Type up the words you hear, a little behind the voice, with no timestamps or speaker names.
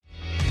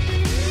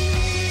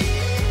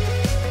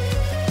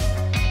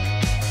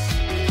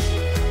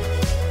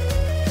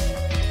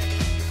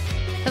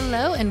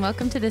and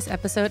welcome to this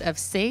episode of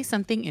Say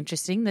Something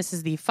Interesting. This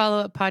is the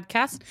follow-up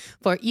podcast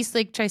for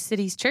Eastlake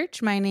Tri-Cities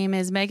Church. My name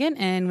is Megan,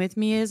 and with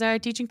me is our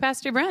teaching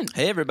pastor, Brent.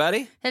 Hey,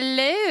 everybody.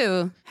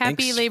 Hello.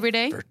 Happy Thanks Labor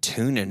Day. for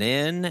tuning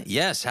in.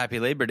 Yes, happy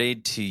Labor Day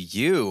to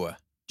you.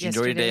 Did you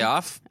enjoy your day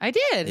off? I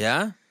did.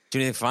 Yeah? Do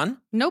anything fun?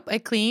 Nope, I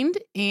cleaned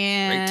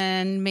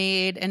and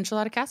made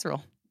enchilada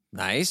casserole.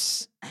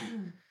 Nice.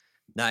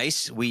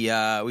 Nice. We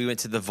went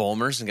to the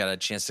Volmers and got a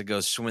chance to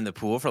go swim in the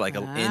pool for like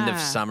an end of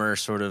summer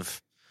sort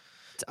of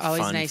It's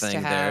always fun nice thing to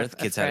have there. The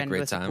kids had a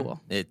great time.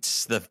 Pool.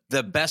 It's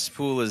the best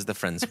pool is the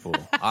friends pool,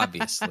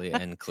 obviously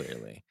and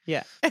clearly.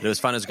 Yeah. But it was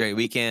fun. It was a great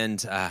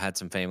weekend. Had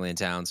some family in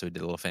town, so we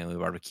did a little family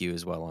barbecue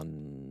as well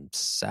on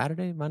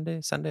Saturday,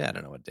 Monday, Sunday. I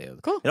don't know what day it was.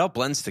 Cool. It all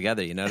blends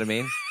together. You know what I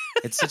mean?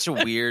 It's such a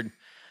weird.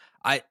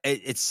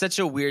 It's such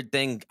a weird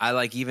thing. I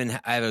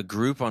have a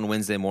group on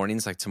Wednesday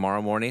mornings, like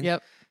tomorrow morning.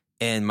 Yep.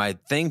 And my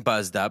thing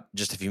buzzed up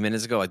just a few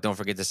minutes ago. Like, don't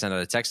forget to send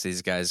out a text to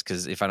these guys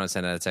because if I don't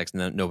send out a text,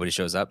 nobody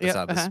shows up. That's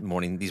how these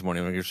morning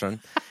groups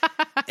run.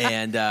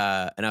 and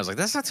I was like,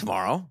 that's not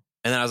tomorrow.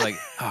 And then I was like,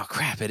 oh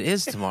crap, it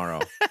is tomorrow.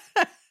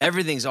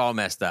 Everything's all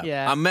messed up.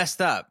 Yeah. I'm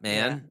messed up,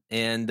 man. Yeah.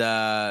 And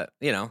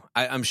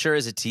I'm sure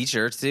as a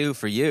teacher too,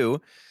 for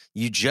you,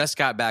 you just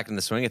got back in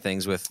the swing of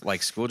things with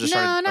like school just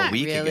started a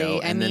week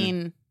ago. I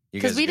mean,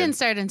 because we didn't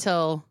start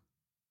until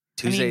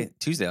Tuesday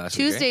last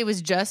week. Tuesday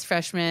was just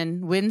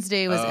freshmen.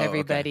 Wednesday was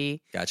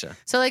everybody. Okay. Gotcha.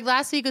 So like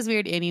last week was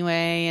weird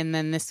anyway, and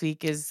then this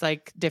week is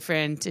like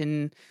different,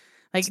 and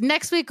like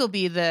next week will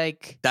be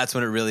that's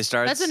when it really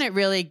starts. That's when it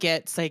really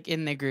gets like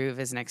in the groove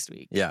is next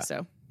week. Yeah.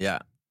 So yeah.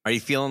 Are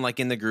you feeling like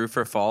in the groove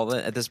for fall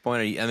at this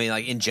point?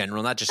 Like in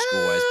general, not just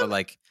school wise, but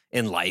like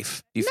in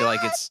life? Do you feel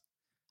like it's?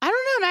 I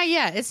don't know, not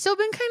yet. It's still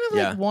been kind of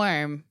like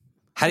warm.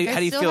 How do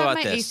you feel about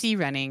my this? AC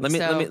running. Let me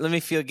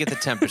get the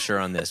temperature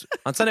on this.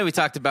 On Sunday we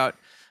talked about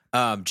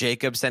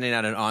Jacob sending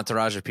out an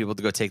entourage of people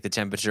to go take the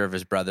temperature of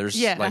his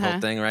brother's whole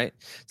thing, right?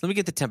 So let me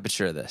get the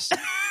temperature of this.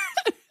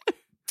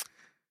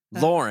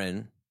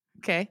 Lauren,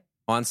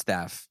 on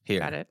staff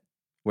here, got it.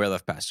 Where I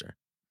left pastor,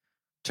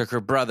 took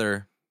her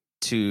brother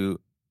to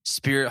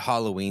Spirit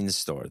Halloween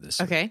store this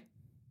week. Okay.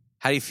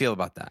 How do you feel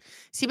about that?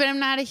 See, but I'm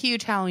not a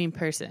huge Halloween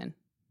person.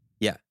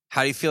 Yeah.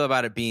 How do you feel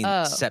about it being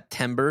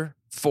September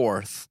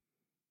 4th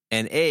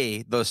and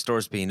A, those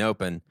stores being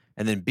open,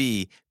 and then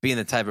B, being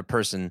the type of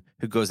person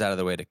who goes out of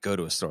the way to go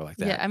to a store like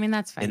that? Yeah, I mean,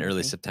 that's fine. In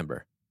early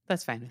September.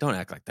 That's fine. Don't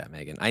act like that,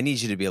 Megan. I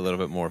need you to be a little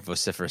bit more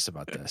vociferous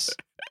about this.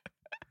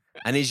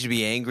 I need you to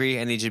be angry.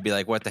 I need you to be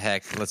like, what the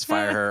heck? Let's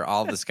fire her.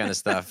 All this kind of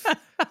stuff.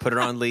 Put her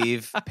on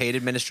leave, paid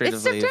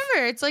administrative leave. It's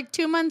September. It's like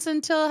 2 months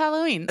until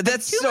Halloween.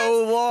 That's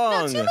so long.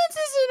 No, 2 months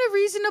isn't a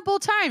reasonable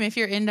time if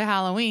you're into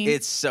Halloween.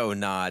 It's so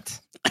not.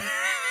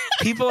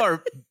 People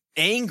are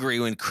angry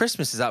when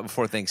Christmas is out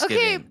before Thanksgiving.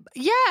 Okay,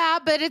 yeah,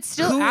 but it's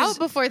still out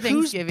before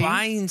Thanksgiving. Who's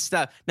buying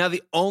stuff? Now,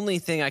 the only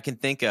thing I can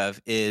think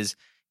of is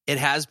it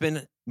has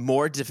been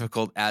more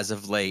difficult as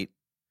of late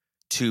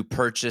to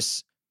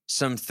purchase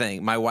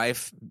something. My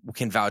wife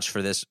can vouch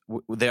for this.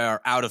 They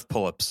are out of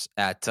pull-ups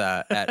at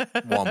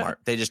Walmart.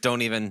 They just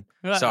don't even.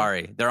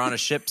 Sorry, they're on a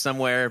ship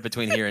somewhere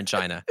between here and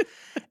China,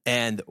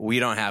 and we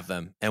don't have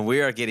them. And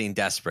we are getting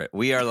desperate.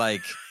 We're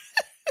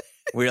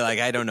like,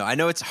 I don't know. I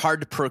know it's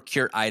hard to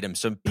procure items.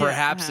 So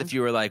perhaps if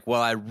you were like,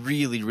 well, I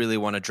really, really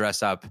want to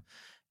dress up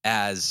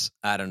as,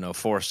 I don't know,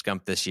 Forrest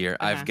Gump this year,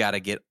 I've got to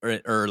get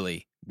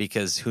early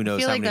because who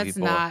knows how many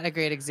people. That's not a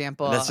great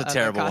example. That's a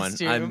terrible one.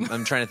 Costume.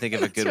 I'm trying to think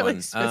of a good really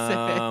one.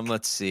 Specific.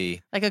 Let's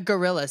see. Like a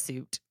gorilla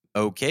suit.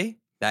 Okay.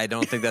 I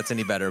don't think that's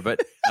any better,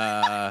 but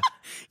yeah,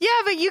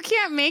 but you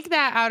can't make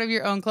that out of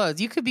your own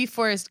clothes. You could be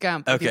Forrest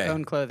Gump with your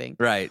own clothing,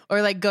 right?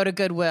 Or like go to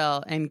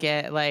Goodwill and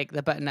get like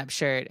the button-up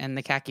shirt and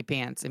the khaki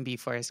pants and be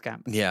Forrest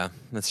Gump. Yeah,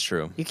 that's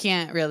true. You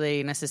can't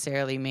really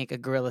necessarily make a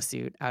gorilla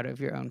suit out of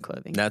your own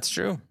clothing. That's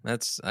true.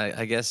 That's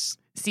I guess.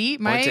 See,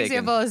 my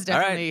example is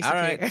definitely all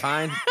right.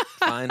 Fine.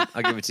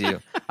 I'll give it to you.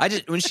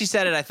 When she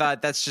said it, I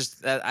thought that's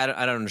just I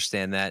don't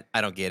understand that.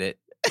 I don't get it.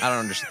 I don't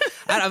understand.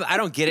 I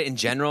don't get it in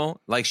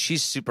general. Like,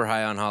 she's super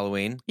high on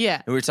Halloween. Yeah.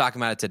 And we were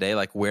talking about it today.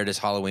 Like, where does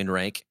Halloween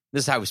rank?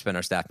 This is how we spend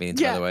our staff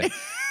meetings, by the way.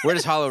 Where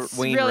does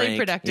Halloween really rank?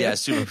 Productive. Yeah,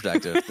 super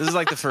productive. This is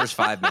like the first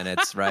 5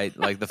 minutes, right?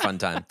 Like the fun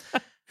time.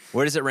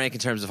 Where does it rank in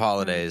terms of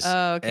holidays?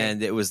 Oh, okay.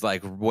 And it was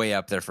like way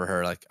up there for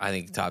her. Like, I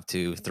think top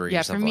 2, 3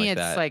 or something like that. Yeah, for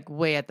me, it's like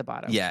way at the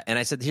bottom. Yeah. And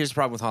I said, here's the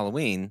problem with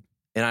Halloween.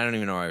 And I don't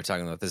even know why we're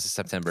talking about this. Is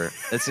September.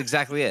 That's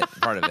exactly it.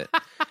 Part of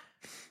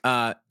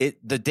it.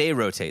 The day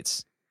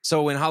rotates.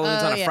 So when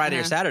Halloween's on a Friday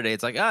or Saturday,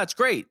 it's like, it's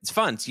great. It's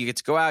fun. So you get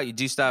to go out, you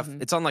do stuff.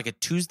 Mm-hmm. It's on like a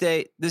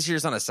Tuesday. This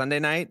year's on a Sunday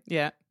night.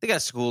 Yeah. They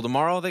got school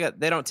tomorrow.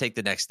 They don't take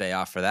the next day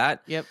off for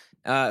that. Yep.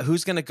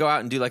 Who's going to go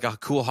out and do like a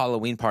cool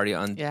Halloween party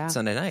on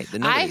Sunday night? So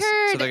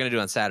they're going to do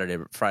it on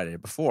Saturday, Friday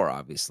before,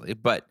 obviously.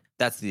 But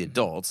that's the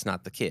adults,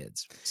 not the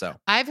kids. So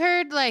I've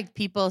heard like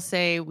people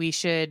say we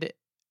should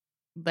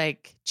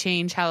like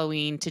change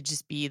Halloween to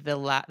just be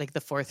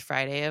the fourth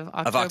Friday of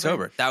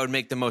October. That would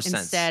make the most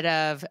sense. Instead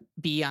of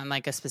be on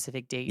like a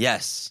specific date.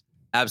 Yes,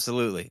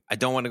 absolutely. I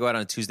don't want to go out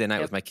on a Tuesday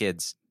night with my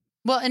kids.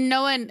 Well, and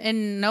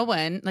no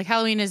one like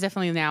Halloween is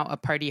definitely now a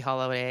party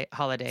holiday.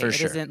 For It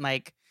sure. isn't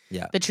like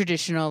Yeah. the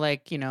traditional,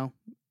 like,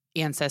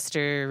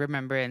 ancestor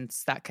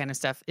remembrance, that kind of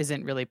stuff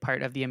isn't really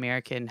part of the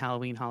American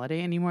Halloween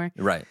holiday anymore.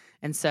 Right.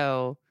 And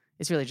so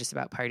it's really just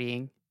about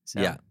partying. So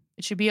Yeah.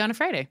 it should be on a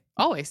Friday,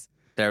 always.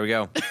 There we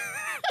go.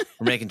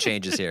 We're making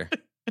changes here.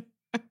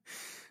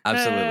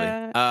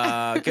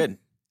 Absolutely. Good.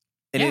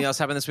 Anything else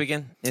happen this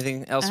weekend?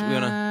 Anything else we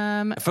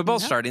want to...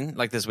 Football's starting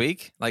like this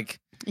week. Like,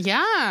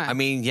 yeah. I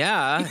mean,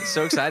 yeah.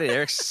 So excited.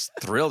 Eric's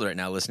thrilled right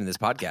now listening to this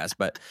podcast.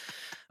 But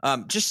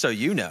just so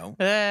you know,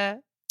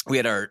 we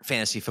had our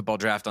fantasy football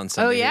draft on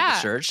Sunday here at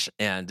the church,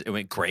 and it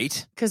went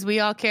great. Because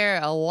we all care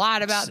a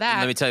lot about that.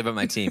 Let me tell you about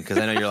my team, because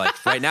I know you're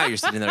like, right now you're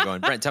sitting there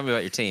going, Brent, tell me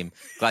about your team.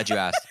 Glad you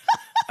asked.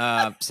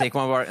 Saquon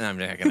Barkley. I'm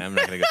not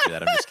gonna go through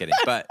that. I'm just kidding.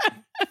 But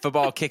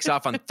football kicks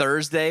off on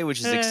Thursday, which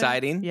is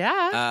exciting.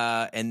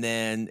 Yeah. And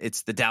then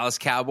it's the Dallas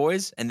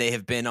Cowboys, and they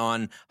have been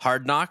on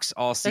Hard Knocks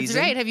all season.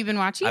 That's right. Have you been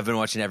watching? I've been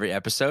watching every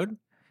episode,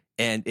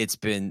 and it's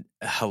been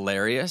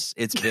hilarious.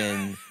 It's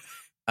been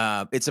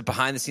it's a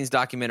behind the scenes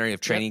documentary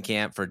of training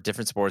camp for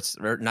different sports,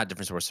 or not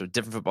different sports, so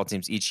different football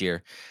teams each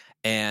year.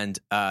 And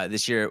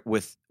this year,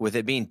 with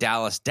it being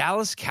Dallas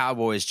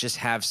Cowboys just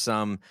have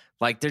some,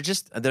 like, they're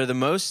the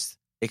most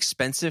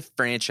expensive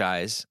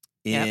franchise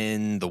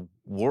in the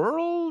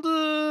world.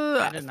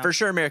 For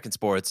sure, American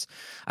sports.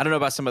 I don't know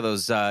about some of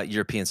those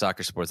European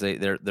soccer sports.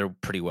 They're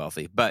pretty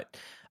wealthy, but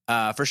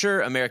for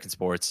sure, American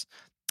sports.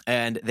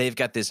 And they've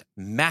got this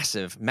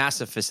massive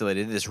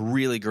facility, this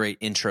really great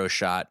intro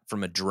shot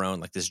from a drone,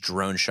 like this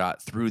drone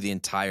shot through the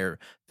entire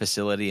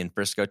facility in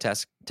Frisco,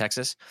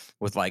 Texas,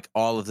 with like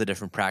all of the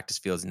different practice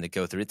fields and they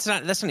go through. That's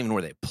not even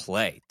where they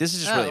play. This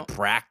is just where they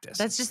practice.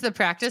 That's just the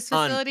practice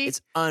facility?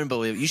 It's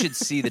unbelievable. You should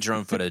see the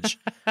drone footage.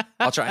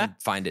 I'll try and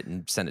find it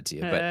and send it to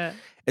you. But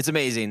it's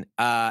amazing.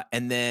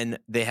 And then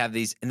they have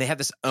this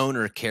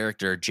owner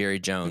character, Jerry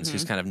Jones,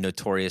 who's kind of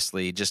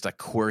notoriously just a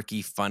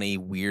quirky, funny,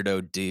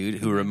 weirdo dude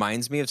who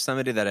reminds me of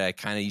somebody that I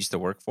kind of used to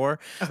work for.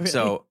 Oh, really?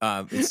 So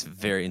it's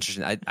very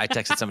interesting. I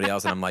texted somebody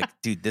else and I'm like,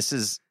 dude, this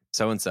is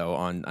so-and-so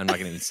on, I'm not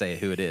going to even say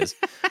who it is.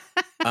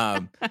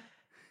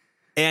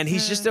 And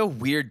he's just a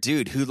weird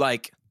dude who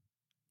like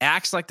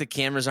acts like the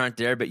cameras aren't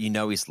there, but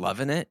he's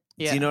loving it.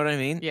 Yeah. Do you know what I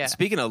mean? Yeah.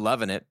 Speaking of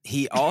loving it,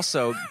 he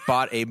also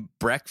bought a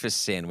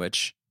breakfast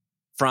sandwich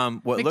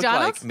from what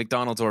McDonald's? looked like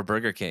McDonald's or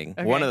Burger King,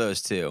 one of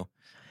those two,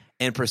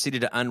 and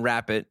proceeded to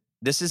unwrap it.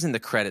 This isn't the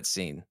credit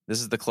scene.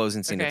 This is the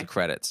closing scene of the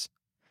credits.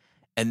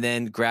 And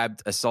then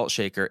grabbed a salt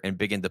shaker and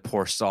began to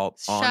pour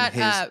salt on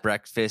his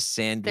breakfast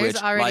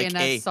sandwich like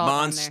a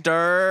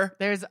monster.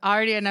 There's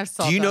already enough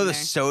salt. Do you know the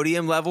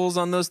sodium levels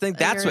on those things?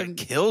 That's what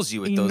kills you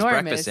with those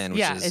breakfast sandwiches.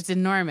 Yeah, it's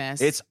enormous.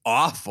 It's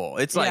awful.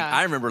 It's like,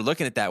 I remember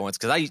looking at that once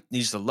because I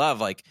used to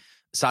love like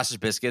sausage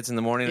biscuits in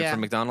the morning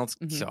from McDonald's.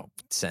 So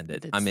send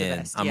it. I'm in.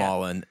 Best. I'm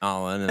all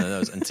in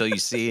those until you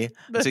see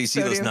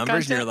those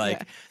numbers and you're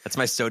like, that's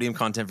my sodium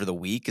content for the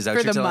week. Is that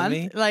what you're telling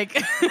me? Like.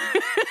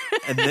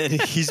 And then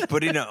he's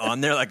putting it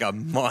on there like a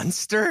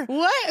monster.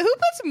 What? Who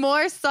puts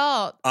more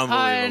salt on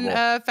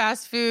a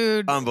fast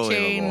food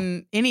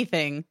chain?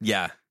 Anything?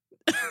 Yeah.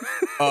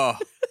 Oh,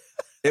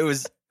 it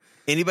was.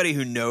 Anybody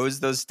who knows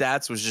those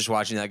stats was just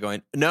watching that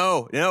going,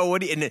 no,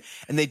 what do you,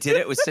 and they did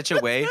it with such a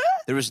way.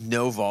 There was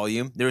no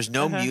volume. There was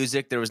no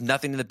music. There was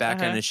nothing in the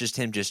background. It's just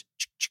him just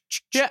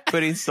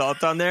putting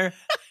salt on there.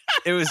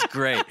 It was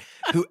great.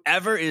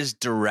 Whoever is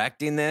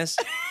directing this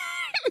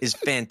is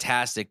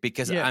fantastic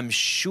because I'm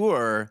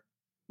sure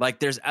like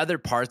there's other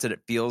parts that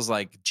it feels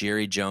like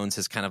Jerry Jones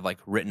has kind of like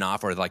written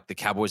off or like the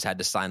Cowboys had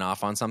to sign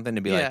off on something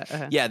to be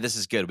yeah, this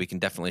is good. We can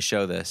definitely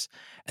show this.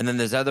 And then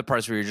there's other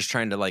parts where you're just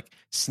trying to like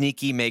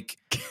sneaky make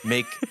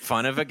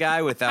fun of a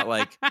guy without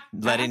like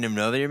letting him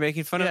know that you're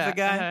making fun of the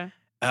guy.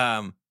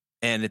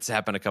 And it's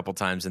happened a couple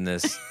times in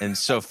this. And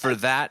so for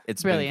that,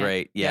 it's been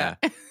great. Yeah.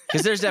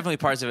 Because there's definitely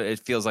parts of it, it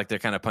feels like they're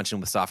kind of punching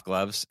with soft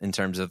gloves in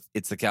terms of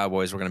it's the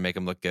Cowboys. We're going to make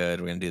them look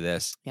good. We're going to do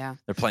this. Yeah.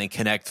 They're playing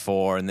Connect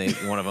Four and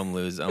one of them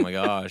loses. Oh my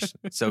gosh.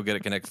 So good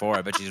at Connect Four.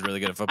 I bet she's really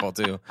good at football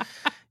too.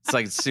 It's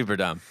like super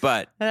dumb.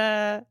 But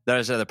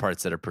there's other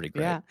parts that are pretty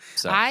great. Yeah.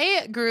 So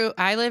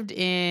I lived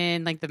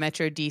in like the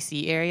Metro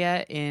DC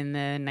area in the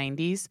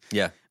 90s.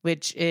 Yeah.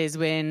 Which is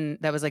when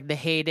that was like the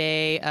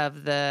heyday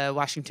of the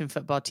Washington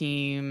football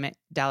team,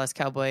 Dallas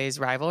Cowboys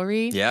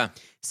rivalry. Yeah.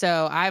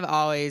 So I've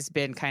always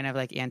been kind of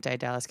like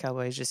anti-Dallas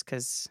Cowboys just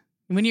because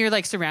when you're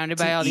like surrounded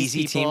by all these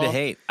people. It's an easy team to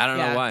hate. I don't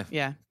know why.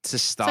 Yeah. It's a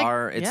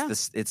star.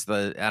 It's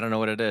the, I don't know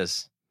what it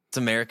is. It's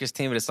America's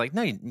team, but it's like,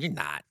 no, you're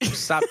not.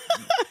 Stop.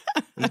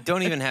 You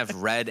don't even have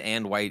red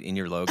and white in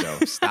your logo.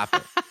 Stop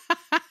it.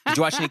 Did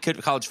you watch any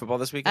college football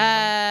this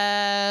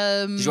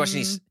weekend? Did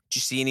you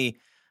see any?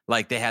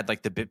 Like they had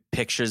like the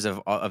pictures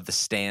of the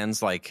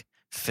stands like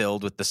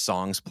filled with the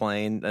songs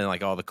playing and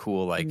like all the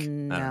cool like.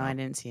 No, I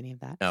didn't see any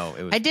of that. No,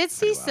 it was. I did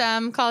see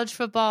some college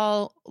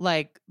football.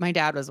 Like my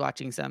dad was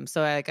watching some,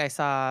 so I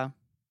saw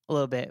a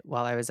little bit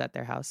while I was at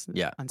their house.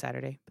 On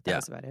Saturday, but that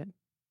was about it.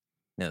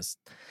 Yes.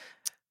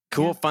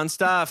 Cool. Fun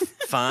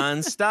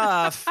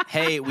stuff.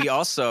 Hey, we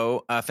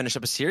also finished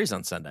up a series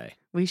on Sunday.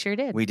 We sure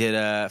did. We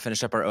did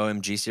finish up our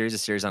OMG series, a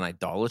series on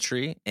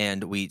idolatry,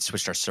 and we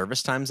switched our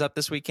service times up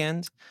this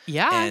weekend.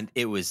 Yeah. And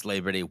it was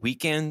Labor Day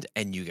weekend,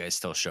 and you guys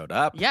still showed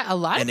up. Yeah, a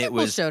lot of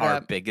people showed up. And it was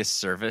our biggest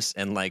service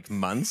in like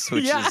months,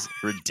 which is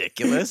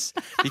ridiculous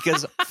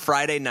because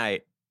Friday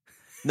night.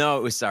 No,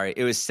 it was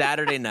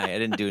Saturday night. I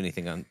didn't do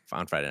anything on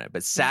Friday night,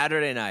 but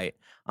Saturday night,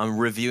 I'm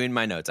reviewing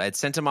my notes. I had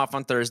sent them off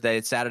on Thursday.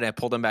 It's Saturday. I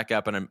pulled them back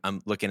up, and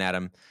I'm looking at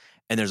them.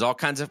 And there's all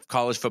kinds of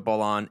college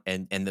football on,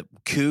 and the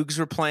Cougs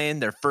were playing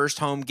their first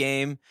home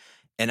game.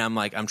 And I'm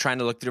like, I'm trying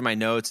to look through my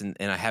notes, and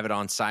I have it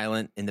on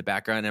silent in the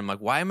background. And I'm like,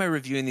 why am I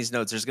reviewing these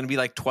notes? There's going to be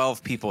like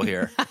 12 people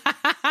here.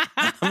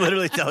 I'm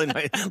literally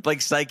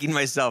psyching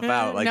myself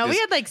out. Like, we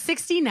had like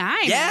 69.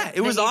 Yeah,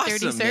 it was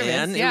awesome,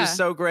 man. Yeah. It was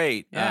so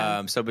great.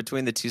 Yeah. So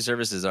between the two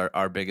services,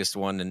 our biggest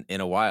one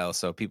in a while.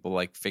 So people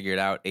like figured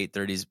out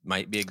 8:30s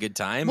might be a good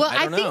time. Well,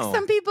 I don't know. think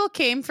some people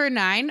came for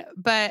 9,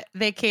 but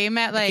they came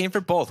at They came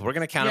for both. We're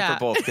going to count it for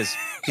both because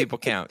people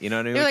count. You know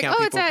what I mean? They're like,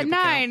 count it's at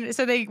 9. Count.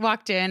 So they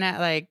walked in at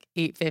like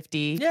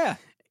 8:50. Yeah.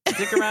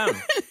 Stick around.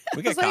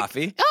 We got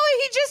coffee. Like,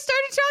 he just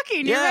started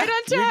talking. You're right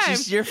on time.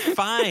 You're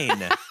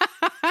fine.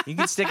 You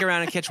can stick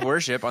around and catch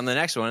worship on the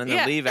next one and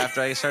then leave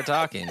after I start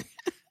talking.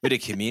 We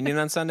did communion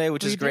on Sunday,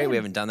 which is great. We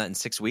haven't done that in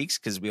 6 weeks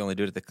because we only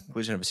do it at the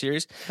conclusion of a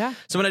series. Yeah.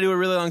 So when I do a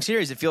really long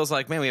series, it feels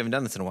like, man, we haven't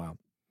done this in a while.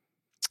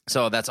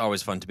 So that's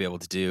always fun to be able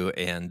to do.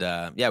 And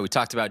we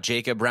talked about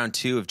Jacob, round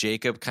 2 of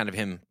Jacob, kind of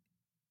him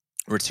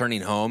returning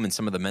home and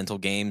some of the mental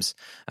games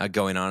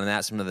going on in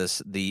that, some of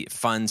the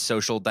fun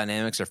social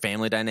dynamics or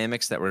family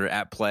dynamics that were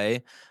at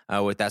play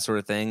with that sort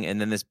of thing. And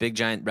then this big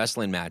giant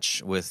wrestling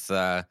match with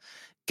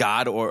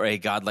God or a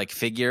godlike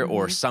figure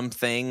or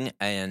something.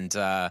 And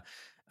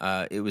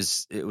it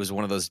was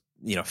one of those,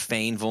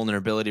 feigned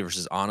vulnerability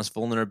versus honest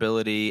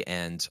vulnerability.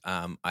 And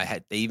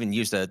they even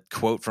used a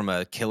quote from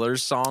a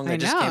Killers song that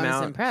just came out. I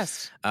was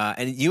impressed.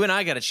 And you and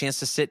I got a chance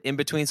to sit in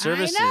between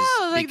services. I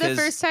know, like the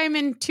first time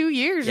in 2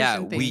 years or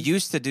something. We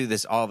used to do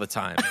this all the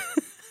time.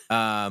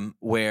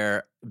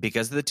 Where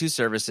because of the two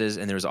services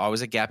and there was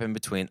always a gap in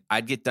between,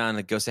 I'd get done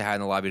and go say hi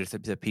in the lobby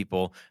to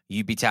people.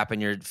 You'd be tapping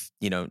your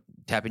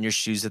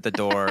shoes at the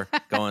door,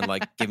 going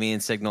like, give me a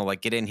signal,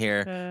 like get in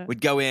here.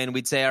 We'd go in,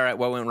 we'd say, all right,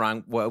 what went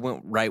wrong? What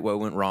went right? What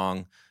went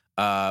wrong?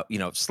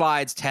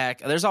 Slides,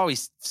 tech, there's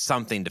always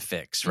something to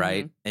fix.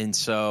 Right.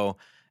 Mm-hmm.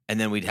 And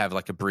then we'd have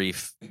like a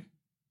brief,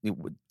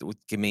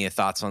 give me your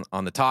thoughts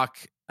on the talk.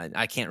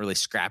 I can't really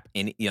scrap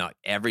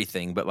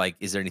everything, but like,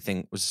 is there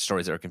anything, was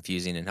stories that were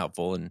confusing and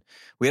helpful? And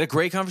we had a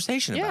great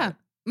conversation about it.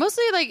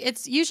 Mostly like,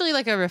 it's usually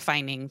like a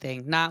refining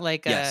thing, not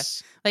like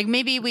like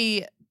maybe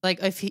we, like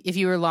if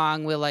you were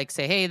long, we'll like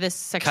say, hey, this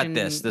section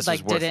this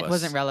like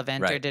wasn't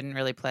relevant right. or didn't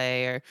really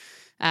play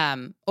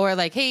or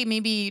like, hey,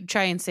 maybe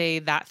try and say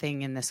that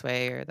thing in this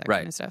way or that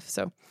kind of stuff.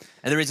 So,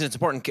 and the reason it's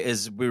important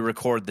is we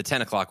record the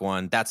 10 o'clock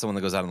one. That's the one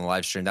that goes out on the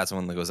live stream. That's the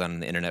one that goes out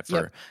on the internet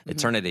for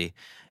eternity.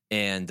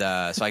 And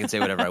so I can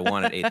say whatever I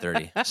want at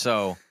 8:30.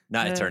 So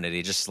not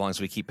eternity, just as long as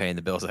we keep paying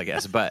the bills, I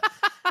guess. But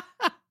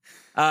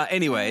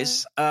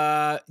anyways,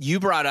 you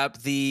brought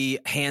up the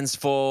Hands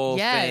Full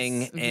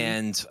thing,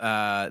 and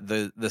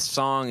the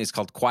song is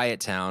called Quiet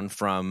Town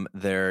from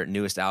their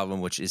newest album,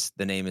 which is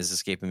the name is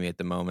escaping me at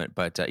the moment.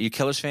 But you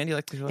Killers fan? Do you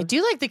like the Killers? I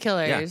do like the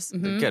Killers. Yeah,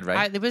 they're good,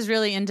 right? I was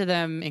really into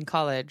them in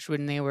college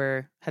when they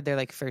had their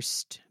like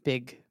first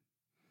big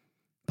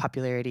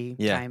popularity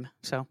time.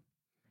 So.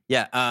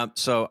 Yeah.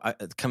 So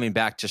coming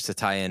back just to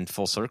tie in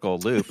full circle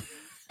loop,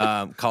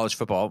 college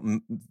football,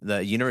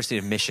 the University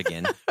of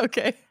Michigan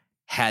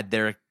had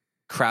their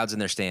crowds in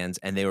their stands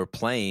and they were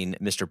playing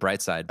Mr.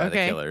 Brightside by the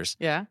Killers.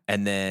 Yeah.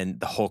 And then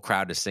the whole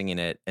crowd is singing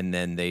it. And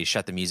then they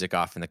shut the music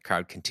off and the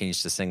crowd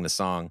continues to sing the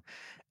song.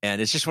 And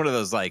it's just one of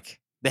those,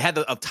 like, they had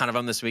a ton of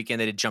them this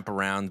weekend. They did Jump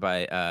Around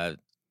by,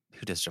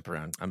 who does Jump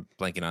Around? I'm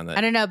blanking on that.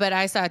 I don't know, but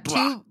I saw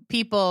 2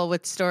 people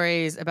with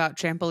stories about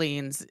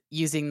trampolines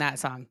using that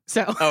song.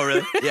 So, oh,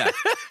 really? Yeah.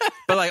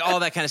 But like all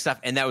that kind of stuff.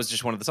 And that was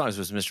just one of the songs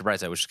was Mr.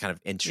 Brightside, which is kind of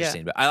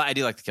interesting. But I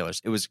do like the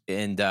Killers. It was,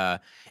 and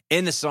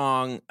in the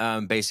song,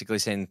 basically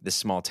saying this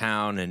small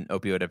town and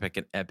opioid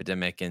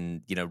epidemic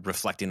and,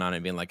 reflecting on it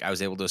and being like, I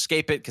was able to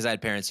escape it because I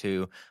had parents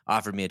who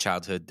offered me a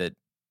childhood that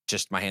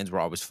just my hands were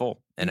always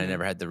full and I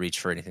never had the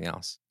reach for anything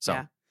else.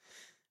 So.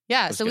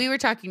 Yeah, so we were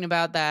talking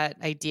about that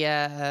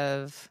idea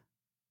of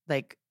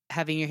like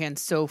having your hands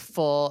so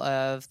full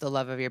of the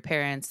love of your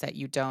parents that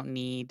you don't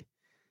need,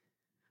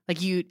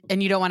 like you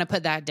don't want to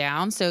put that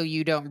down, so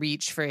you don't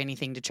reach for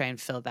anything to try and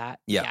fill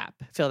that gap,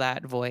 fill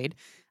that void.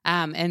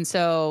 And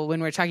so when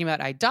we're talking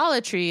about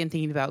idolatry and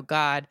thinking about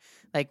God,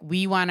 like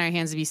we want our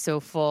hands to be so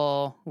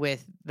full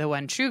with the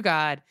one true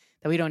God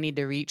that we don't need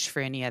to reach for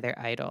any other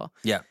idol.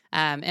 Yeah.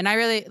 And I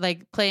really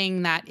like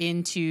playing that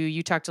into,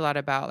 you talked a lot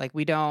about like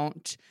we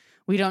don't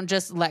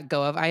just let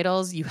go of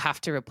idols. You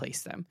have to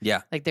replace them.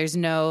 Yeah. Like there's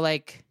no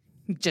like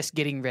just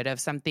getting rid of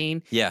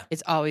something. Yeah.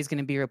 It's always going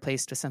to be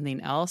replaced with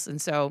something else.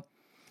 And so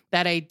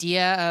that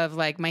idea of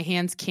like my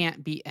hands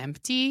can't be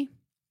empty.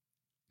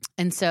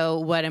 And so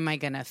what am I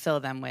going to fill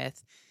them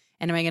with?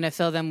 And am I going to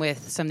fill them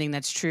with something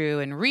that's true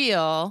and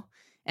real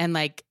and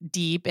like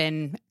deep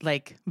and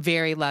like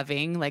very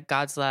loving, like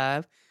God's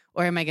love?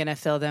 Or am I going to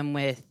fill them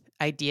with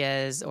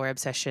ideas or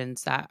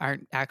obsessions that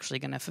aren't actually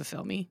going to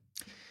fulfill me?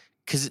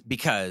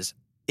 Because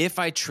if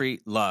I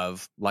treat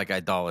love like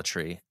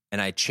idolatry and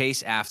I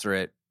chase after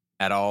it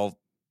at all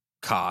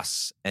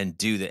costs and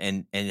do that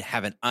and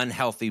have an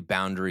unhealthy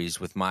boundaries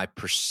with my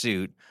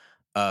pursuit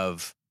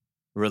of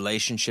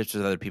relationships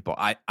with other people,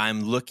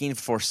 I'm looking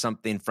for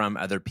something from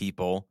other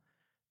people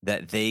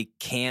that they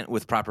can't,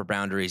 with proper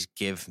boundaries,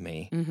 give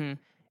me. Mm-hmm.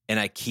 And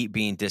I keep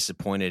being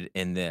disappointed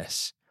in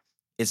this.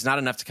 It's not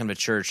enough to come to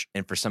church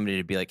and for somebody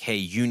to be like, hey,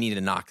 you need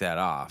to knock that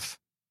off.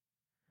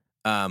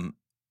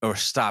 Or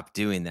stop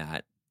doing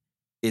that.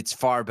 It's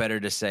far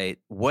better to say,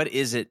 what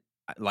is it,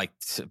 like,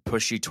 to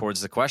push you towards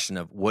the question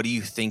of what do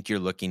you think you're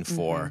looking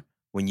for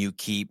when you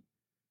keep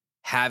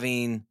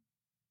having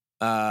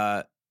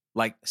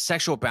like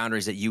sexual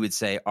boundaries that you would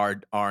say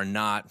are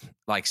not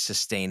like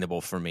sustainable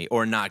for me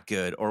or not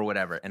good or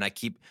whatever. And I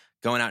keep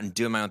going out and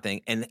doing my own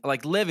thing and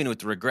like living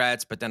with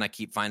regrets, but then I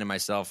keep finding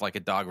myself like a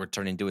dog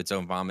returning to its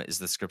own vomit is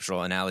the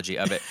scriptural analogy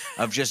of it,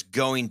 of just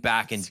going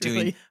back and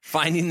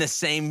finding the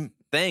same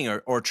thing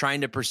or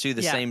trying to pursue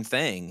the same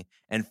thing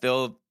and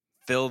fill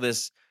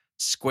this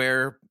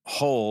square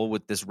hole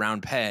with this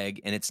round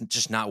peg, and it's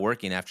just not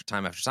working after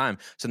time.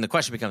 So then the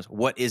question becomes,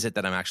 what is it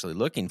that I'm actually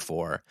looking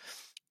for?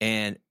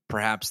 And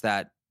perhaps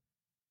that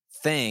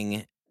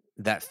thing,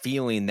 that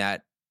feeling,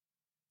 that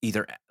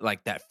either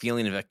like that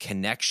feeling of a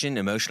connection,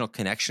 emotional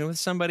connection with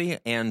somebody,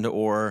 and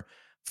or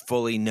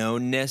fully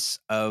knownness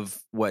of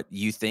what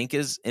you think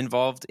is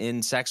involved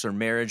in sex or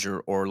marriage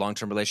or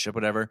long-term relationship,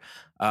 whatever,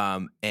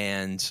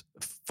 and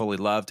fully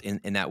loved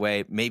in that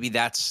way. Maybe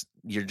it's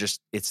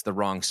the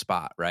wrong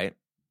spot, right?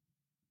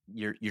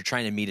 You're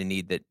trying to meet a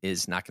need that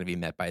is not going to be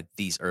met by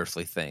these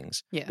earthly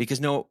things. Yeah. Because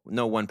no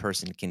one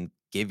person can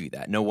give you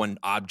that. No one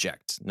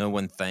object, no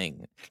one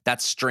thing.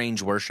 That's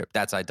strange worship.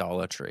 That's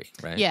idolatry,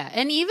 right? Yeah.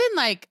 And even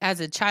like as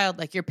a child,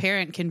 like your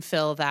parent can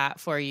fill that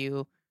for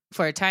you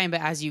for a time,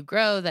 but as you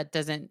grow, that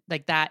doesn't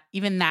like that,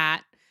 even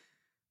that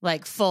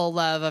like full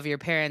love of your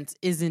parents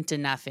isn't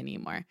enough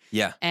anymore.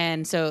 Yeah.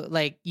 And so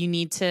like you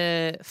need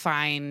to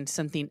find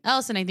something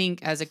else. And I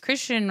think as a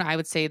Christian, I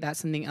would say that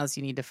something else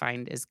you need to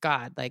find is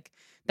God. Like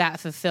that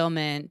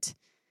fulfillment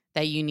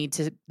that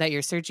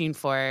you're searching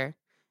for,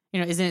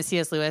 isn't it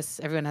C.S.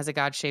 Lewis? Everyone has a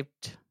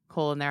God-shaped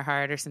hole in their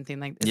heart or something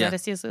like that. Is that a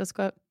C.S. Lewis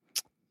quote?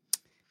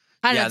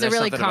 I don't know. It's a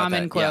really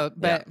common quote,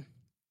 but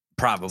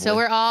probably. So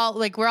we're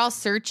all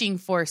searching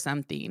for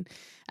something.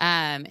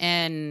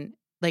 And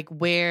like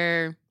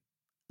where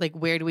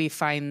do we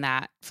find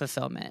that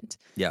fulfillment?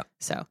 Yeah.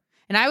 So,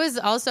 and I was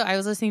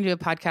listening to a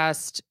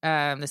podcast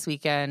this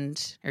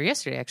weekend or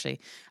yesterday actually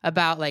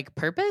about like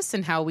purpose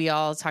and how we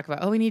all talk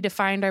about, we need to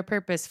find our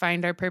purpose.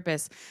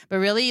 But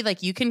really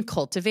like you can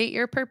cultivate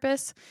your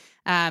purpose.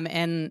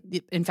 And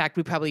in fact,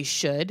 we probably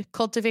should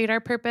cultivate our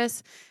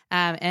purpose.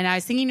 And I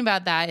was thinking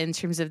about that in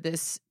terms of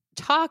this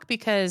talk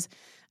because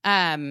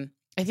I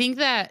think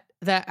that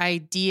the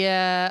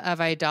idea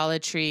of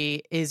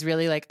idolatry is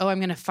really like, I'm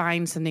going to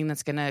find something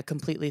that's going to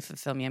completely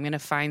fulfill me. I'm going to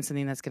find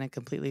something that's going to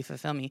completely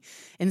fulfill me.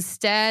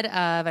 Instead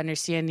of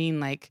understanding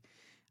like,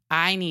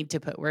 I need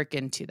to put work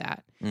into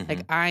that. Mm-hmm.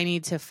 Like I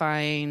need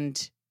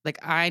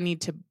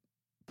to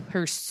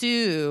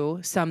pursue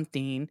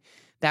something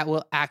that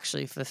will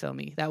actually fulfill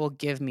me, that will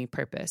give me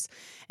purpose.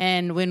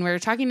 And when we're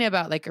talking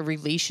about like a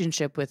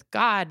relationship with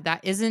God,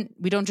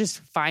 we don't just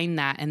find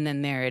that and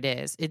then there it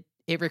is.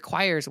 It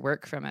requires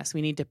work from us.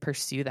 We need to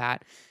pursue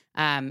that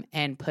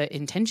and put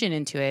intention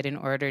into it in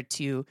order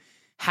to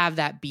have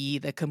that be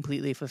the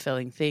completely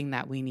fulfilling thing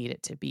that we need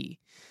it to be.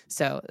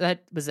 So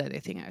that was the other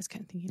thing I was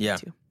kind of thinking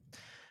of too.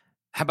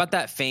 How about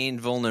that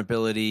feigned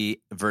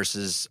vulnerability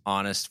versus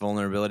honest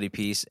vulnerability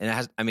piece? And it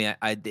has,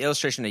 the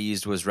illustration I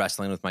used was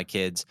wrestling with my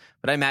kids,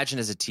 but I imagine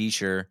as a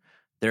teacher,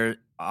 there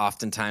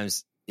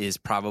oftentimes is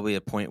probably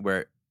a point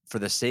where for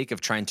the sake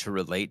of trying to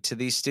relate to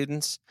these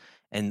students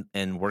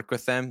and work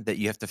with them, that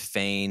you have to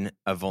feign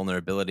a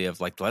vulnerability of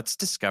like, let's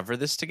discover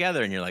this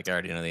together. And you're like, I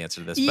already know the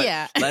answer to this,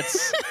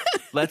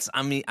 but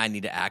I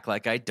need to act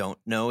like I don't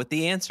know what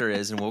the answer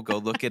is, and we'll go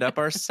look it up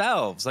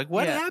ourselves. Like,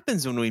 what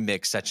happens when we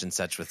mix such and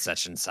such with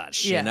such and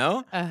such,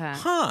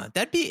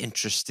 that'd be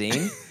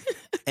interesting.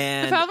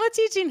 And the problem with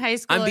teaching high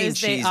school I'm being is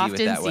cheesy they often with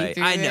that way.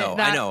 I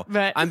know.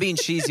 But I'm being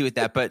cheesy with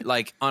that, but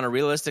like on a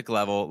realistic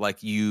level,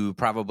 like you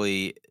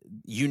probably,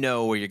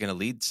 where you're going to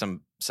lead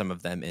some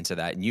of them into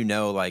that.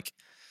 And like,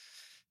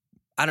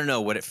 I don't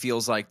know what it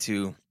feels like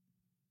to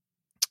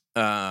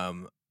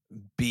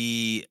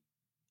feel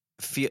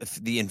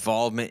the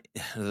involvement,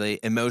 the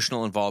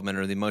emotional involvement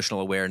or the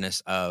emotional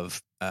awareness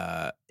of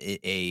a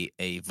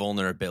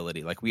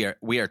vulnerability. Like we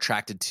are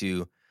attracted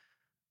to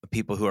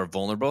people who are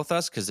vulnerable with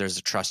us because there's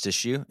a trust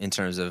issue in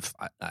terms of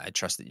I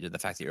trust that the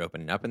fact that you're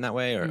opening up in that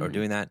way or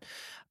doing that.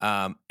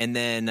 And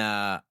then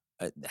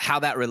how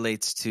that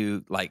relates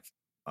to like,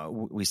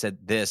 we said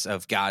this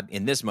of God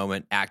in this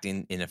moment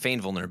acting in a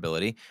feigned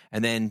vulnerability,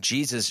 and then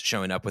Jesus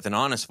showing up with an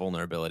honest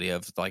vulnerability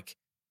of like,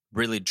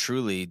 really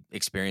truly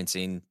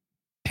experiencing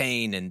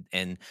pain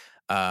and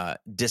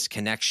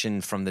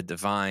disconnection from the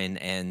divine,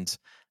 and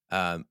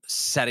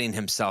setting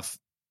himself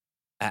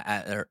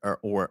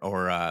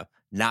or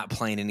not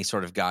playing any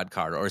sort of God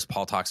card, or as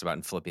Paul talks about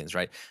in Philippians,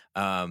 right?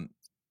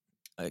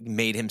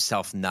 Made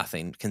himself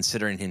nothing,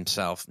 considering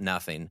himself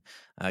nothing,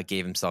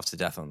 gave himself to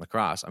death on the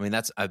cross. I mean,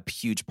 that's a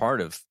huge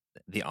part of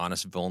the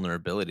honest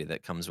vulnerability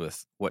that comes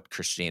with what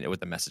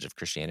the message of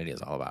Christianity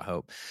is all about,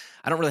 hope.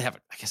 I don't have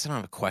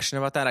a question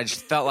about that. I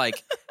just felt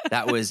like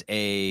that was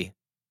a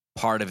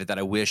part of it that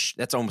I wish,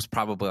 that's almost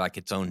probably like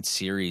its own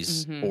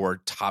series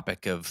or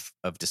topic of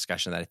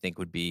discussion that I think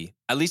would be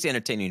at least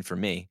entertaining for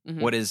me.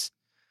 What is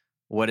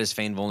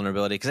feigned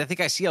vulnerability? Because I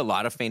think I see a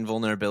lot of feigned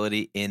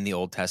vulnerability in the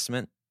Old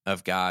Testament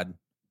of God,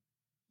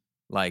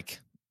 like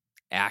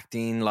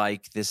acting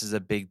like this is a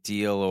big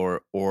deal,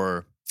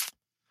 or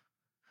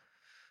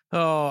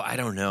I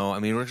don't know. I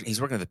mean, he's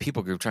working with the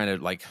people group, trying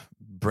to like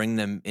bring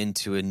them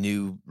into a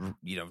new,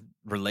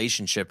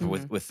 relationship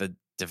with the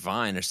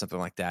divine or something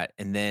like that.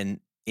 And then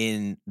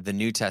in the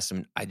New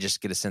Testament, I just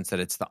get a sense that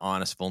it's the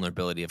honest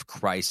vulnerability of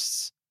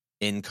Christ's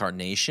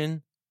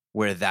incarnation,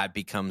 where that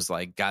becomes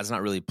like God's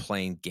not really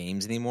playing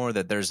games anymore,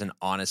 that there's an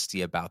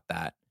honesty about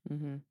that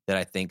that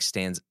I think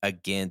stands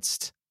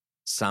against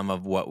some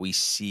of what we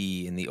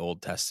see in the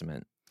Old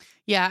Testament.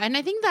 Yeah, and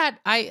I think that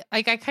I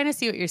kind of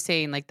see what you're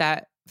saying. Like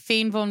that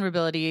feigned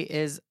vulnerability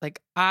is like,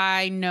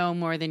 I know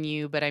more than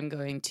you, but I'm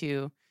going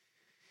to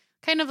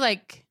kind of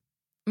like,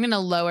 I'm going to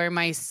lower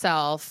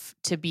myself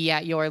to be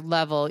at your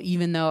level,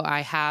 even though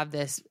I have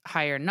this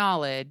higher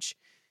knowledge,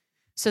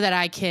 so that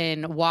I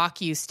can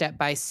walk you step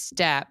by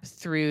step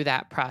through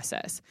that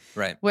process.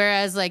 Right.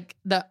 Whereas like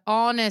the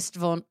honest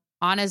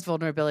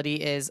vulnerability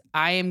is,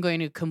 I am going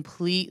to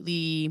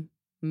completely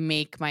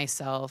make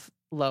myself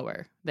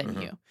lower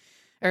than you,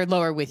 or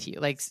lower with you.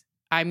 Like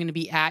I'm going to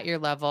be at your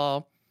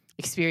level,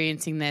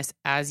 experiencing this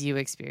as you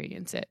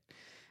experience it.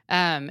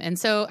 And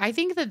so I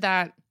think that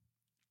I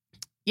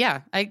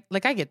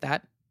get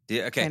that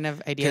kind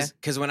of idea.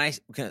 Because when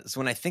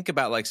I think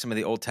about like some of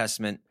the Old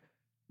Testament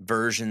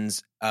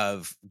versions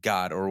of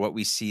God, or what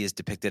we see is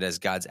depicted as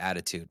God's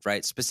attitude,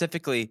 right?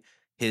 Specifically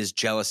his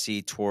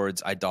jealousy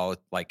towards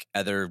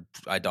other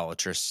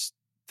idolatrous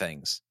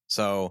things.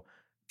 So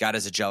God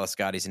is a jealous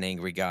God. He's an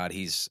angry God.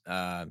 He's,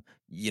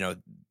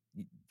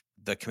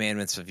 the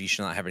commandments of you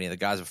shall not have any other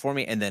gods before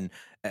me. And then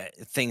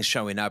things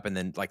showing up, and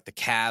then like the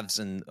calves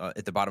and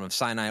at the bottom of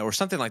Sinai or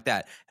something like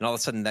that. And all of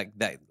a sudden that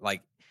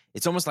like,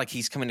 it's almost like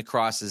he's coming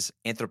across as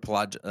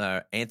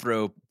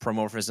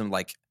anthropomorphism.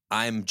 Like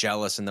I'm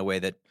jealous in the way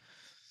that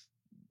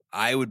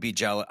I would be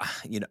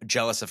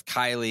jealous of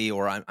Kylie,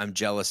 or I'm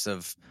jealous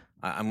of,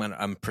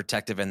 I'm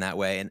protective in that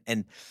way.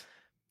 And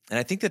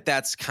I think that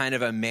that's kind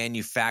of a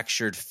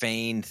manufactured,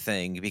 feigned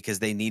thing, because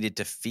they needed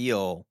to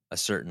feel a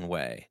certain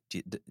way.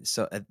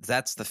 So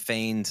that's the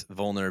feigned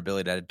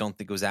vulnerability that I don't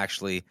think was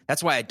actually.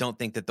 That's why I don't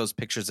think that those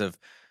pictures of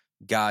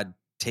God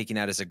taking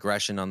out his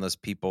aggression on those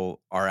people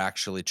are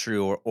actually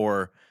true,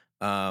 or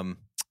are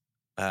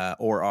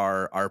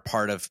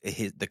part of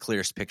the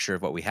clearest picture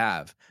of what we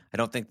have. I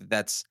don't think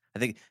that's. I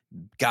think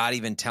God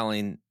even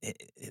telling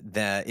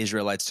the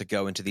Israelites to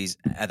go into these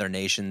other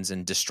nations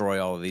and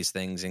destroy all of these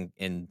things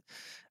and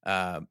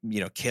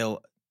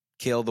kill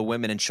the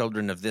women and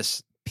children of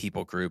this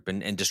people group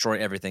and destroy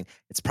everything.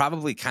 It's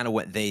probably kind of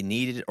what they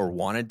needed or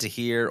wanted to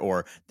hear,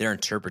 or their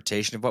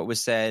interpretation of what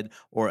was said,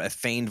 or a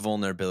feigned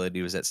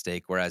vulnerability was at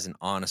stake, whereas an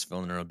honest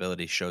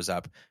vulnerability shows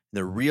up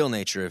the real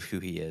nature of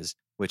who he is,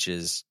 which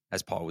is,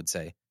 as Paul would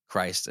say,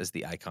 Christ as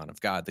the icon of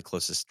God, the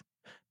closest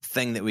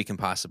thing that we can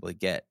possibly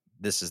get.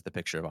 This is the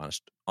picture of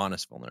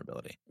honest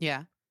vulnerability.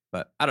 Yeah.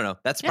 But I don't know.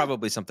 That's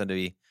probably something to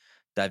be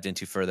dived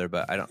into further,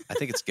 but I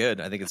think it's good.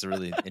 I think it's a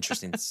really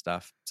interesting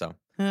stuff. So,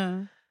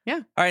 yeah.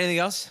 All right. Anything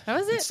else? That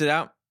was it. Let's sit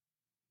out.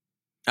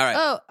 All right.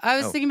 Oh, I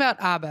was thinking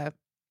about Abba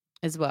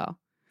as well.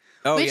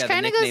 Oh, which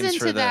kind of goes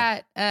into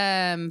that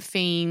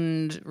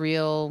feigned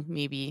real,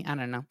 maybe, I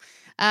don't know.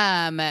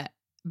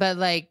 But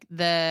like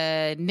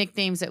the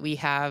nicknames that we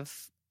have,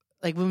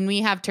 like when we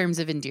have terms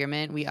of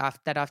endearment,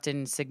 that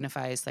often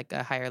signifies like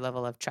a higher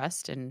level of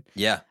trust and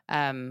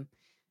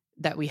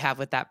that we have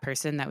with that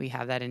person that we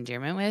have that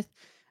endearment with.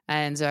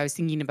 And so I was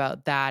thinking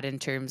about that in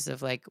terms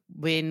of like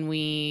when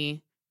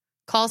we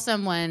call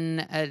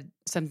someone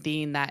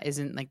something that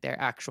isn't like their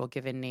actual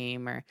given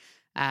name,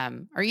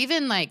 or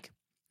even like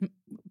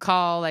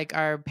call like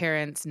our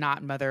parents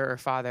not mother or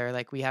father.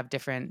 Like we have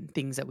different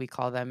things that we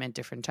call them at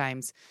different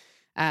times.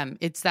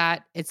 It's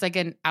like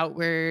an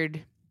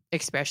outward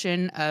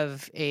expression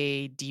of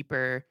a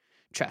deeper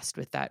trust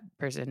with that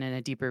person and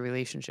a deeper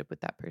relationship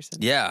with that person.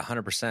 Yeah,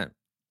 100%.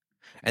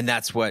 And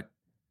that's what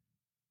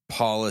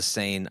Paul is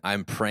saying.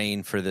 I'm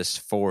praying for this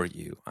for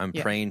you. I'm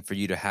praying for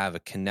you to have a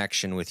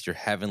connection with your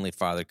heavenly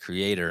Father,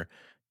 Creator,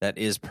 that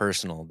is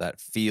personal,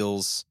 that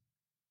feels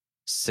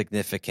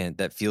significant,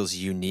 that feels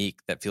unique,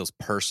 that feels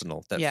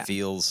personal, that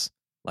feels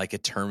like a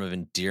term of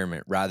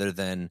endearment, rather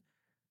than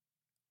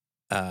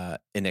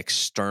an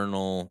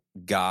external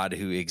God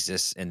who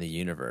exists in the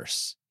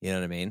universe. You know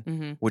what I mean?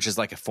 Mm-hmm. Which is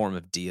like a form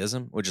of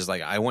deism, which is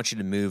like, I want you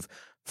to move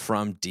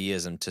from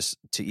deism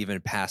to even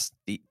past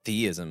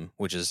theism,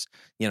 which is,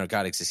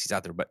 God exists, he's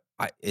out there. But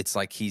it's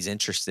like he's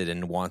interested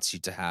and wants you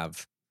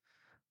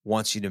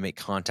to make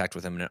contact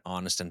with him in an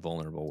honest and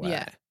vulnerable way.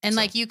 Yeah. And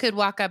like you could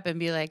walk up and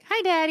be like,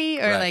 "Hi, Daddy,"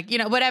 or like,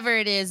 whatever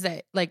it is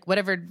that, like,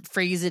 whatever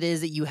phrase it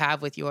is that you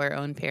have with your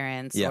own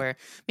parents, or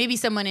maybe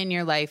someone in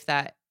your life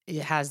that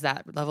has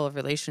that level of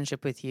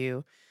relationship with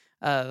you,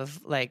 of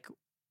like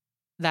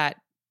that,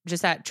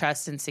 just that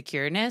trust and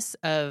secureness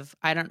of,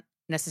 I don't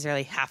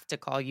necessarily have to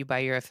call you by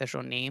your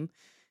official name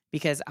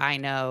because I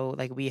know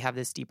like we have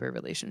this deeper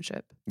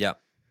relationship. Yeah.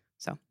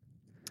 So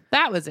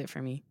that was it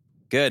for me.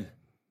 Good.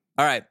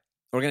 All right.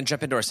 We're going to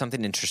jump into our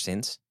something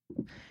interesting.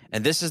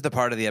 And this is the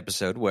part of the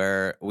episode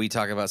where we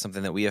talk about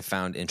something that we have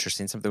found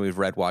interesting, something we've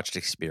read, watched,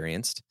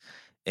 experienced,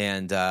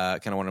 and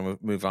kind of want to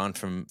move on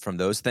from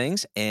those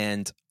things.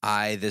 And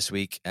this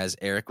week, as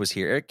Eric was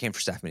here, Eric came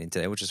for staff meeting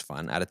today, which is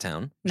fun, out of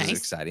town, which is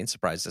exciting,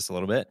 surprised us a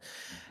little bit.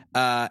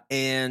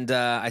 And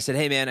I said,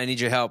 "Hey, man, I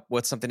need your help.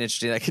 What's something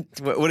interesting?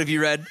 What have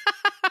you read?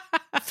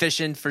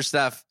 Fishing for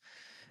stuff."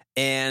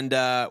 And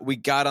we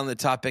got on the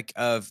topic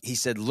of, he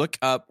said, look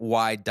up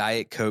why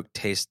Diet Coke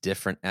tastes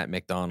different at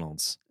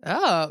McDonald's.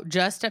 Oh,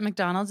 just at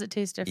McDonald's it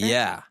tastes different?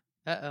 Yeah.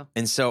 Uh-oh.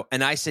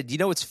 And I said,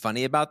 what's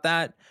funny about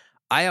that?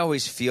 I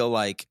always feel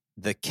like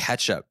that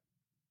ketchup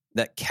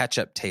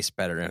tastes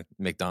better at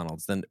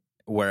McDonald's than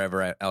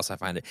wherever else I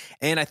find it.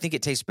 And I think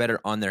it tastes better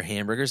on their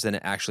hamburgers than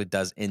it actually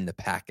does in the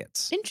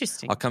packets.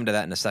 Interesting. I'll come to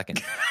that in a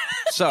second.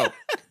 So...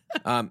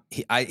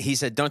 he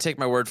said, don't take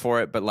my word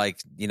for it, but like,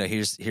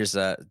 here's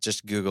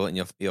just Google it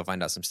and you'll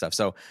find out some stuff.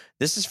 So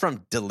this is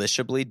from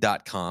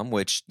delishably.com,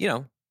 which,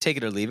 take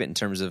it or leave it in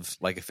terms of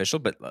like official,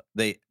 but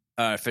they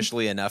are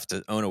officially enough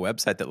to own a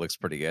website that looks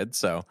pretty good.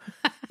 So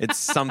it's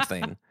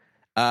something.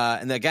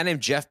 And the guy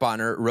named Jeff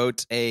Bonner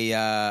wrote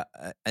an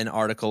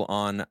article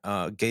on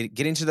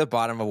getting to the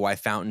bottom of why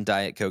Fountain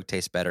Diet Coke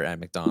tastes better at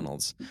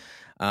McDonald's.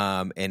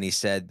 And he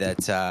said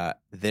that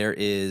there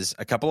is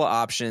a couple of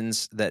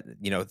options that,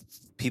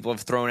 people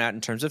have thrown out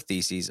in terms of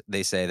theses.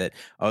 They say that,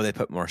 they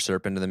put more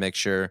syrup into the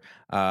mixture.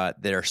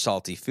 Their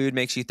salty food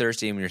makes you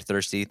thirsty. And when you're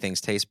thirsty, things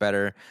taste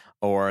better.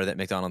 Or that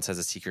McDonald's has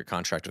a secret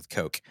contract with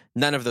Coke.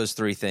 None of those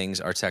three things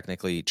are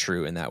technically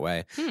true in that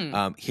way.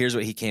 Here's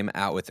what he came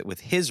out with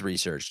his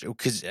research.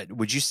 Because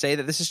would you say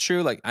that this is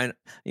true? Like,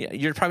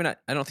 you're probably not.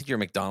 I don't think you're a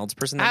McDonald's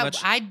person that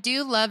much. I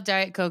do love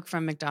Diet Coke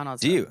from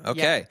McDonald's. Do you?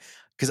 Okay.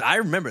 Because I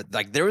remember,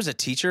 like, there was a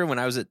teacher when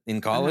I was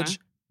in college.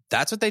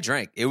 That's what they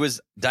drank. It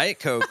was Diet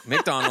Coke,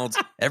 McDonald's,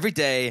 every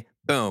day,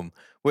 boom.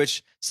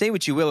 Which, say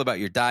what you will about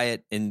your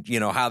diet and,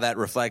 how that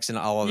reflects and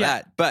all of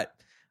that. But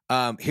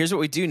here's what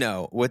we do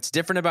know. What's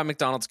different about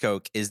McDonald's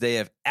Coke is they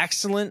have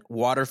excellent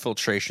water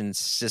filtration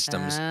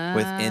systems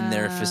within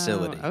their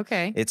facility.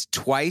 Okay. It's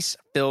twice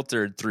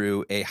filtered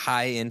through a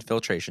high-end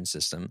filtration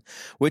system,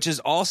 which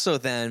is also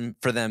then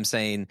for them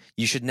saying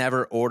you should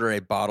never order a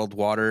bottled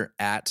water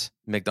at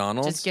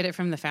McDonald's. Just get it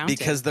from the fountain.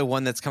 Because the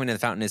one that's coming in the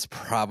fountain is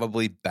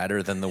probably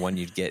better than the one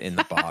you'd get in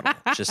the bottle,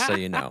 just so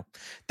you know.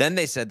 Then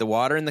they said the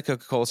water and the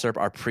Coca-Cola syrup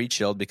are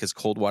pre-chilled because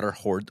cold water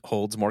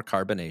holds more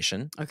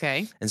carbonation.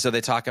 Okay. And so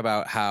they talk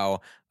about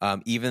how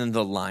even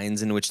the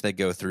lines in which they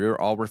go through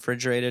are all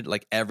refrigerated.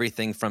 Like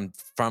everything from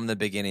the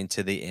beginning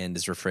to the end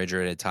is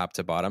refrigerated top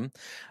to bottom.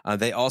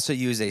 They also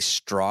use a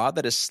straw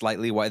that is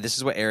slightly wide. This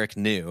is what Eric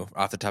knew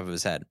off the top of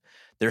his head.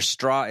 Their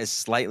straw is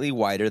slightly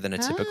wider than a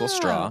typical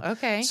straw.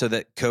 Okay. So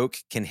that Coke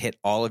can hit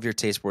all of your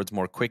taste buds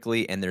more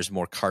quickly, and there's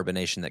more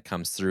carbonation that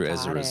comes through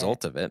as a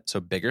result of it. So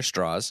bigger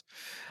straws.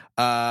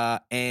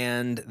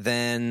 And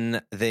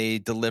then they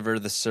deliver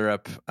the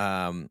syrup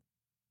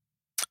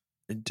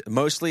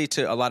mostly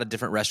to a lot of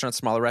different restaurants,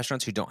 smaller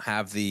restaurants who don't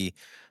have the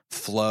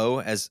flow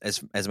as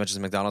much as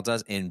McDonald's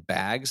does in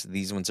bags.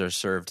 These ones are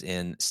served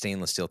in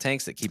stainless steel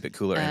tanks that keep it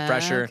cooler and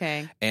fresher.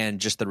 Okay. And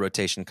just the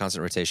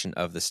constant rotation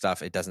of the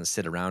stuff, it doesn't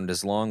sit around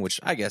as long, which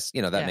I guess,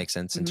 that makes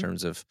sense in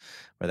terms of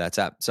where that's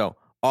at. So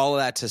all of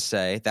that to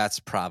say,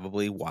 that's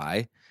probably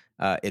why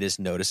it is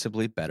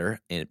noticeably better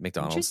in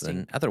McDonald's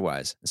than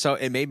otherwise. So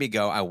it made me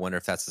go, I wonder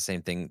if that's the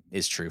same thing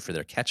is true for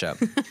their ketchup.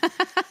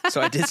 So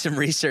I did some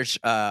research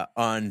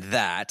on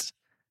that.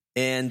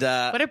 And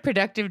what a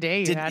productive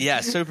day you had. Yeah,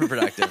 super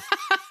productive.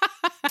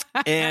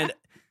 And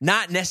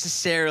not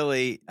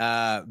necessarily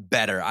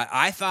better.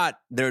 I thought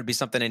there would be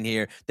something in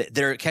here.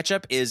 Their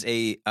ketchup is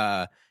a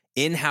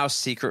in-house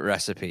secret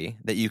recipe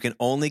that you can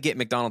only get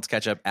McDonald's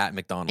ketchup at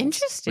McDonald's.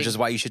 Interesting. Which is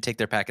why you should take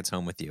their packets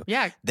home with you.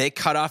 Yeah. They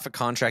cut off a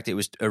contract. It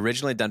was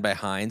originally done by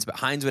Heinz, but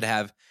Heinz would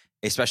have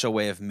a special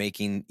way of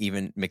making,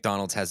 even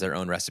McDonald's has their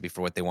own recipe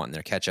for what they want in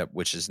their ketchup,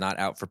 which is not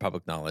out for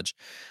public knowledge.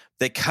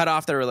 They cut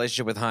off their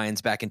relationship with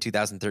Heinz back in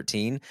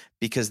 2013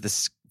 because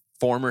the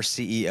former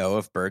CEO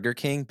of Burger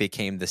King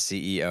became the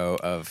CEO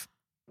of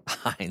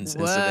Heinz.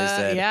 And so they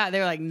said, they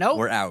were like, nope.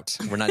 We're out.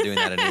 We're not doing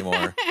that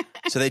anymore.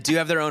 So they do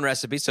have their own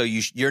recipe. So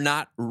you're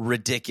not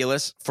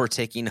ridiculous for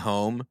taking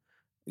home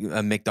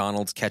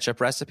McDonald's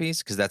ketchup recipes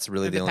because that's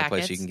really the only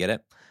place you packets. can get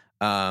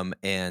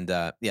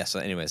it. So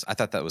anyways, I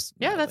thought that was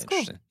Yeah, that's cool.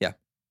 interesting. Yeah.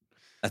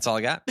 That's all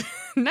I got.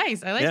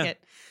 Nice. I like Yeah.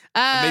 it.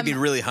 It made me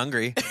really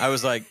hungry. I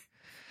was like,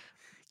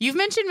 You've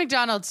mentioned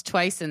McDonald's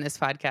twice in this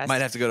podcast.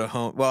 might have to go to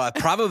home. Well,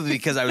 probably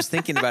because I was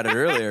thinking about it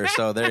earlier.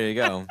 So there you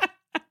go.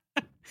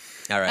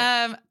 All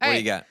right. What do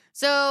you got?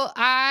 So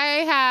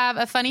I have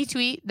a funny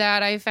tweet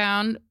that I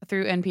found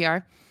through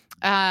NPR.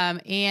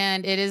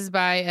 And it is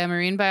by a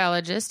marine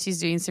biologist. He's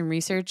doing some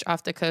research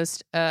off the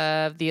coast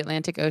of the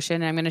Atlantic Ocean.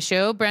 And I'm going to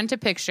show Brent a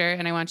picture,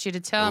 and I want you to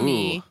tell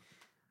me,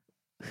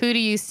 who do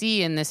you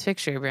see in this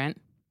picture,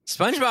 Brent?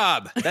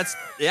 SpongeBob.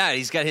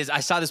 He's got his. I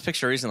saw this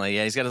picture recently.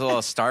 Yeah, he's got his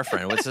little star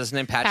friend. What's his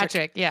name?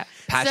 Patrick. Yeah.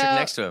 Patrick So,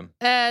 next to him.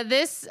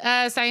 This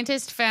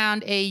scientist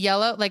found a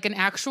yellow, like an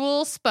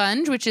actual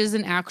sponge, which is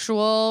an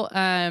actual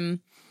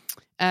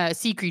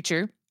sea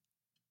creature.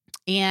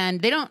 And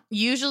they don't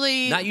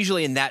usually... Not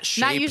usually in that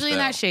shape. Not usually in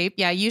that shape.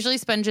 Yeah, usually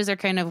sponges are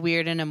kind of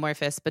weird and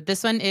amorphous, but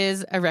this one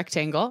is a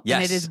rectangle. Yes.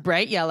 And it is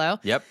bright yellow.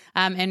 Yep.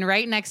 And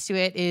right next to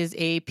it is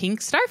a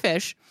pink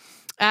starfish.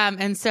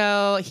 And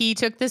so he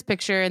took this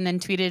picture and then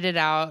tweeted it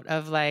out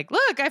of like,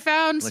 look, I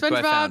found Look who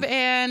I SpongeBob found.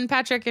 and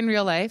Patrick in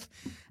real life.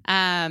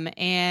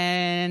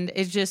 And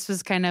it just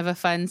was kind of a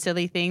fun,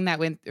 silly thing that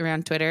went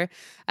around Twitter.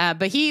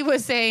 But he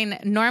was saying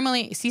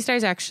normally sea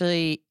stars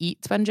actually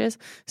eat sponges.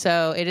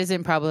 So it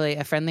isn't probably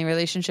a friendly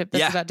relationship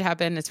that's about to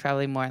happen. It's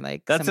probably more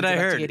like that's what I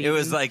heard. It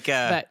was like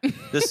but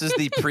this is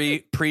the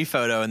pre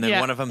photo, and then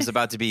one of them's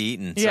about to be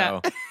eaten.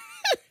 So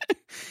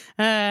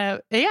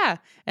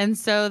and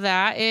so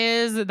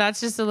that's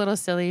just a little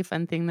silly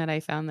fun thing that I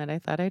found that I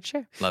thought I'd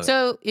share. Love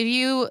so if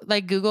you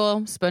like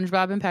Google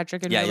SpongeBob and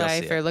Patrick in real you'll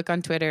life, see it. or look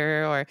on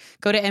Twitter, or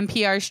go to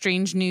NPR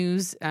Strange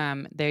News,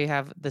 there you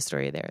have the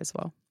story there as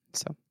well.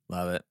 So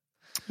love it.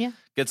 Yeah.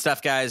 Good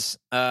stuff, guys.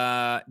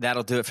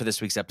 That'll do it for this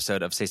week's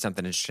episode of Say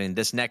Something Interesting.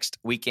 This next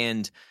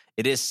weekend,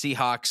 it is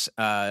Seahawks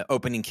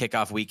opening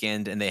kickoff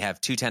weekend, and they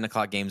have 2 10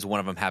 o'clock games. One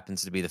of them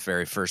happens to be the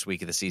very first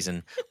week of the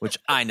season, which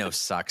I know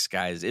sucks,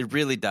 guys. It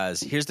really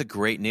does. Here's the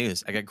great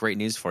news. I got great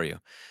news for you.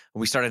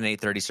 We started an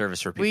 8:30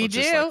 service for people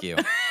just like you.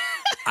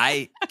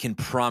 I can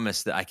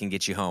promise that I can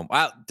get you home.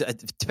 Well,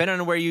 depending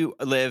on where you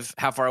live,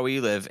 how far away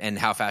you live, and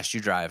how fast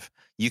you drive,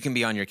 you can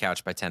be on your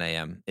couch by 10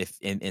 a.m.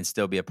 and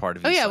still be a part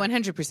of it. Oh, yeah,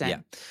 100%. Yeah.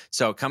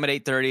 So come at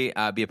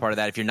 8:30, be a part of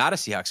that. If you're not a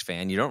Seahawks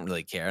fan, you don't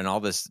really care, and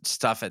all this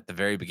stuff at the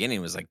very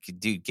beginning was like,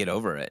 dude, get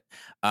over it.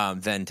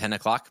 Then 10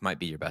 o'clock might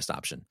be your best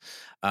option.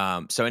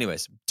 So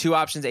anyways, 2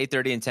 options,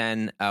 8:30 and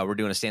 10. We're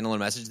doing a standalone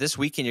message. This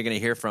weekend, you're going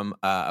to hear from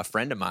a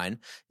friend of mine.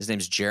 His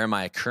name's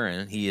Jeremiah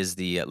Curran. He is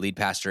the lead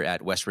pastor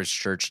at Westridge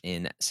Church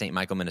in St.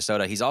 Michael,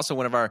 Minnesota. He's also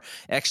one of our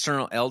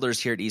external elders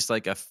here at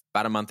Eastlake.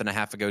 About a month and a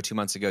half ago, 2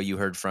 months ago, you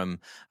heard from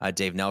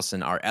Dave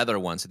Nelson, our other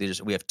one. So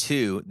we have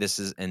 2. This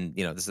is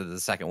the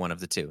second one of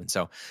the 2. And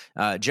so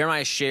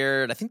Jeremiah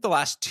shared, I think the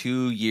last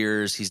 2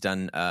 years he's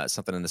done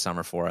something in the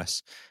summer for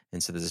us.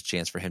 And so there's a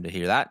chance for him to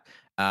hear that.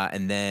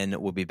 And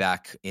then we'll be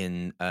back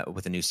in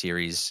with a new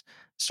series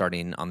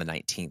starting on the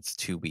 19th,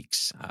 2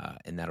 weeks.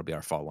 And that'll be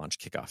our fall launch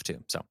kickoff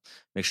too. So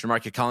make sure to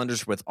mark your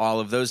calendars with all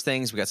of those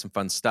things. We got some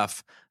fun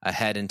stuff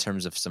ahead in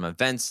terms of some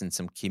events and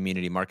some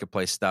community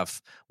marketplace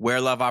stuff, Wear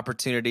Love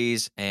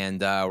opportunities.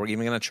 And we're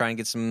even going to try and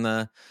get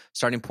some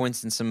starting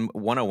points and some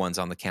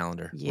 101s on the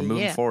calendar. Yeah. We're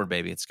moving forward,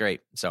 baby. It's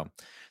great. So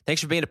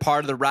thanks for being a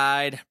part of the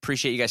ride.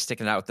 Appreciate you guys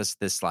sticking out with us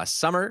this last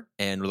summer.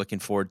 And we're looking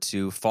forward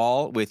to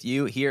fall with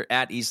you here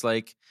at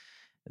Eastlake.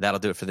 That'll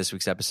do it for this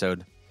week's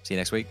episode. See you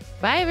next week.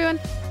 Bye, everyone.